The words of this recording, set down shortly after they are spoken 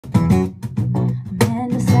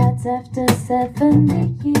decides after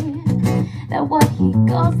 70 years that what he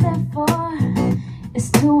goes there for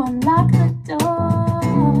is to unlock the door,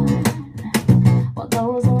 while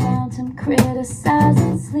those around him criticize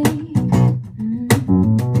and sleep.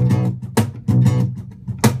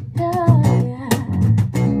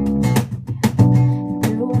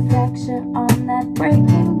 Through a fracture on that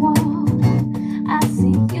breaking wall, I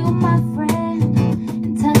see you, my friend,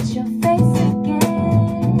 and touch your face again.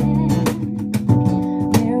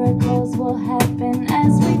 Miracles will happen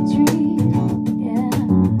as we dream, yeah.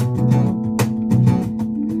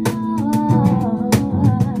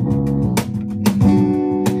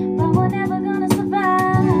 But we're never gonna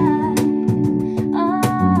survive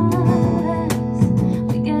unless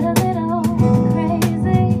we get a little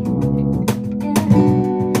crazy, yeah.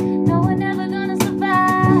 No, we're never gonna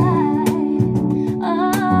survive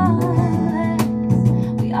unless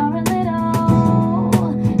we are a little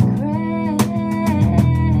crazy.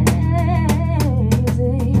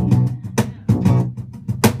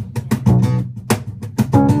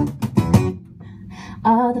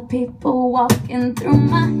 All the people walking through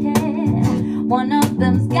my head, one of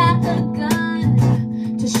them's got a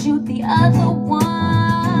gun to shoot the other one.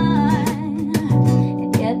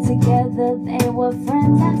 And yet together they were friends.